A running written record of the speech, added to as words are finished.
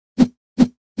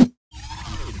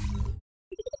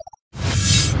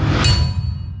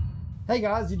Hey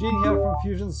guys, Eugene here from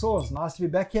FusionSource. Nice to be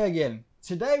back here again.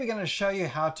 Today we're going to show you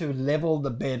how to level the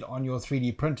bed on your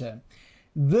 3D printer.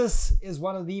 This is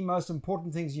one of the most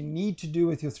important things you need to do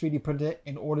with your 3D printer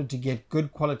in order to get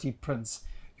good quality prints.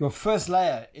 Your first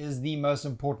layer is the most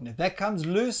important. If that comes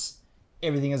loose,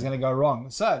 everything is going to go wrong.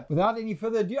 So without any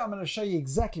further ado, I'm going to show you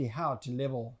exactly how to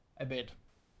level a bed.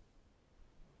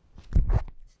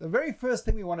 The very first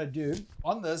thing we want to do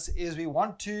on this is we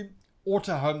want to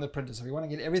auto home the printer. So we want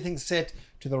to get everything set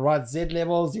to the right Z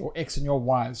levels, your X and your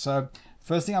Y. So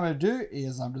first thing I'm going to do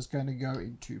is I'm just going to go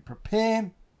into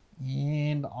prepare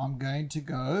and I'm going to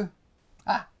go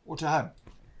auto home.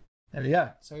 There we go.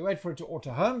 So we wait for it to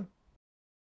auto home.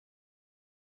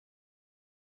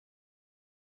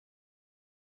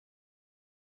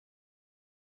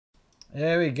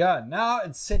 There we go. Now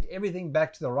it's set everything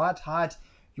back to the right height.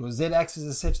 Your Z axis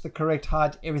is set to the correct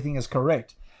height. Everything is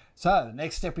correct. So the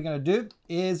next step we're going to do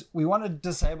is we want to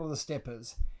disable the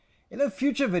steppers. In a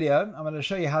future video, I'm going to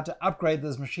show you how to upgrade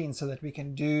this machine so that we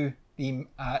can do the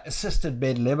assisted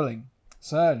bed leveling.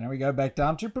 So now we go back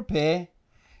down to prepare.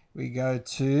 We go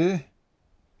to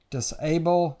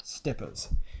disable steppers.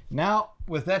 Now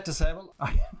with that disabled,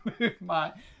 I can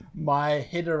move my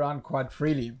head around quite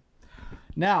freely.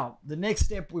 Now the next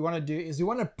step we want to do is we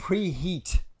want to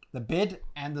preheat the bed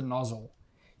and the nozzle.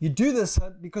 You do this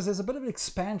because there's a bit of an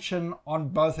expansion on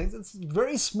both things. It's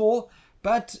very small,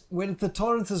 but with the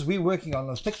tolerances we're working on,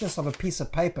 the thickness of a piece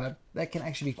of paper, that can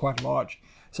actually be quite large.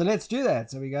 So let's do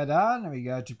that. So we go down and we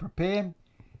go to prepare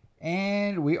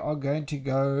and we are going to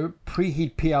go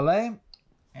preheat PLA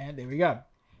and there we go.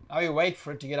 Now we wait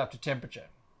for it to get up to temperature.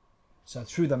 So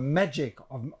through the magic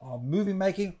of movie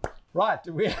making, right,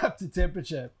 we're up to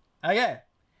temperature. Okay,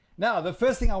 now the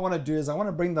first thing I want to do is I want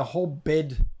to bring the whole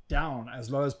bed down as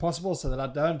low as possible so that I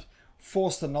don't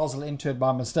force the nozzle into it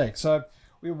by mistake. So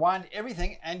we wind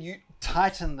everything and you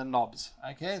tighten the knobs.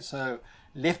 Okay, so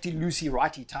lefty loosey,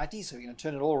 righty tighty. So we're going to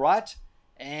turn it all right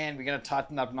and we're going to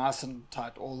tighten up nice and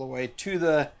tight all the way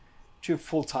to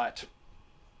full tight.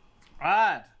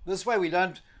 Right, this way we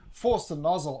don't force the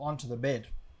nozzle onto the bed.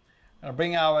 I'm going to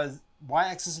bring our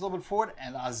Y-axis a little bit forward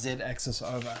and our Z-axis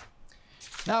over.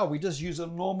 Now we just use a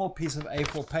normal piece of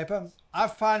A4 paper. I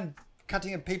find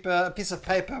cutting a piece of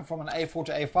paper from an A4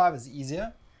 to A5 is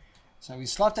easier. So we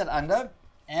slot that under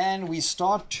and we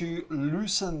start to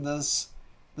loosen this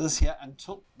here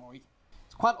until,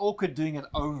 it's quite awkward doing it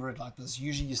over it like this.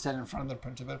 Usually you stand in front of the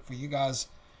printer, but for you guys,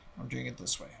 I'm doing it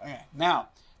this way. Okay, now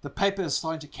the paper is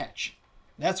starting to catch.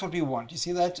 That's what we want. You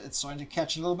see that? It's starting to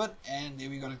catch a little bit and there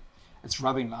we go. It's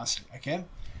rubbing nicely, okay?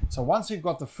 So once we've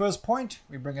got the first point,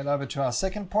 we bring it over to our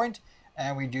second point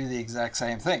and we do the exact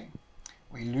same thing.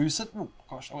 We loose it. Oh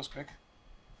gosh, that was quick.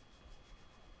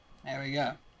 There we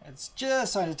go. It's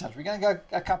just starting to touch. We're going to go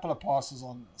a couple of passes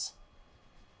on this.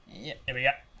 Yeah, there we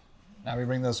go. Now we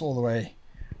bring this all the way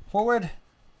forward.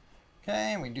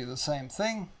 Okay, and we do the same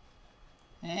thing.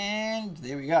 And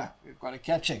there we go. We've got it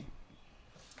catching.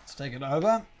 Let's take it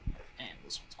over. And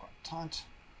this one's quite tight.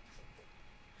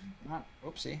 Right,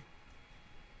 oopsie.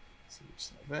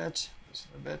 Loosen a bit,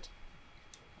 loosen a bit.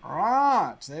 All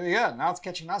right, there we go. Now it's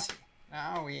catching nicely.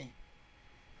 Now we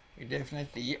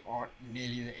definitely are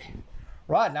nearly there.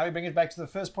 Right, now we bring it back to the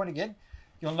first point again.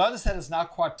 You'll notice that it's now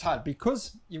quite tight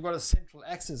because you've got a central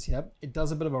axis here. It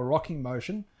does a bit of a rocking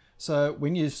motion. So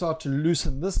when you start to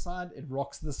loosen this side, it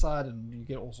rocks this side and you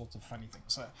get all sorts of funny things.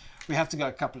 So we have to go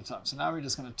a couple of times. So now we're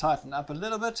just going to tighten up a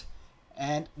little bit.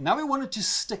 And now we want it to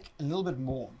stick a little bit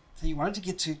more. So you want it to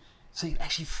get to, so you can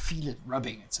actually feel it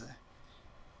rubbing.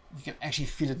 You can actually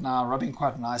feel it now rubbing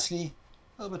quite nicely.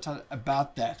 A little bit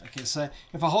about that. Okay, so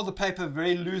if I hold the paper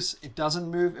very loose, it doesn't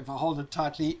move. If I hold it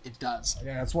tightly, it does.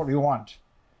 Okay, that's what we want.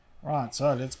 Right,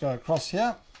 so let's go across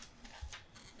here.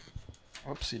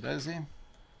 Oopsie daisy.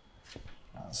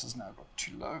 Now this is now got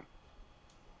too low.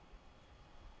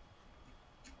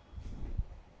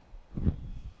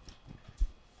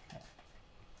 Okay.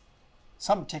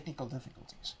 Some technical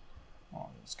difficulties. Oh,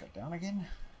 let's go down again.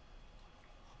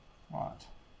 Right.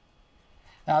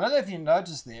 Now, I don't know if you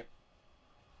noticed there,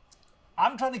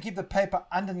 I'm trying to keep the paper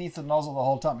underneath the nozzle the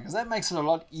whole time because that makes it a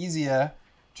lot easier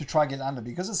to try and get under.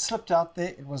 Because it slipped out there,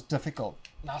 it was difficult.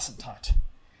 Nice and tight.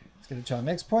 Let's get it to our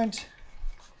next point.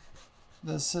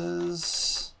 This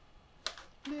is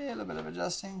a little bit of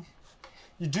adjusting.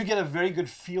 You do get a very good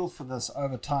feel for this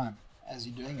over time as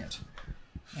you're doing it.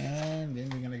 And then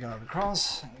we're going to go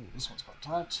across. This one's quite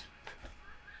tight.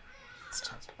 Let's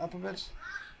tighten it up a bit.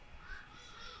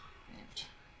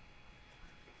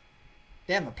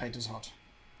 Damn, the plate is hot.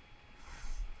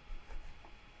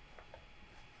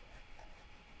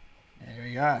 There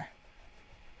we go.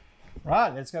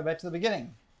 Right, let's go back to the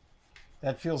beginning.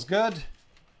 That feels good.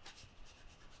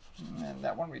 And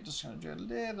that one we're just going to do a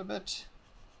little bit.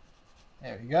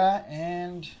 There we go,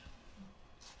 and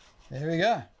there we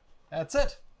go. That's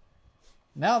it.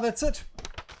 Now that's it.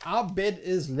 Our bed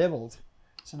is leveled.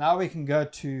 So now we can go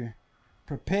to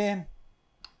Prepare,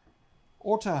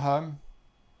 Auto Home,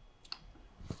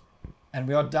 and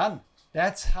we are done.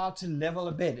 That's how to level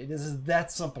a bed. It is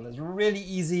that simple. It's really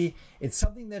easy. It's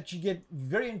something that you get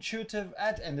very intuitive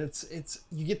at, and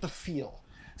you get the feel.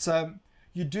 So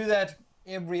you do that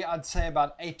every, I'd say,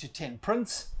 about 8 to 10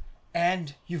 prints,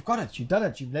 and you've got it. You've done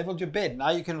it. You've leveled your bed. Now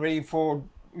you're ready for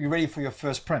your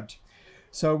first print.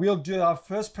 So we'll do our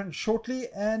first print shortly,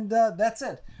 and that's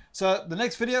it. So the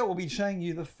next video will be showing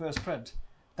you the first print.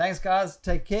 Thanks, guys.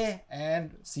 Take care,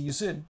 and see you soon.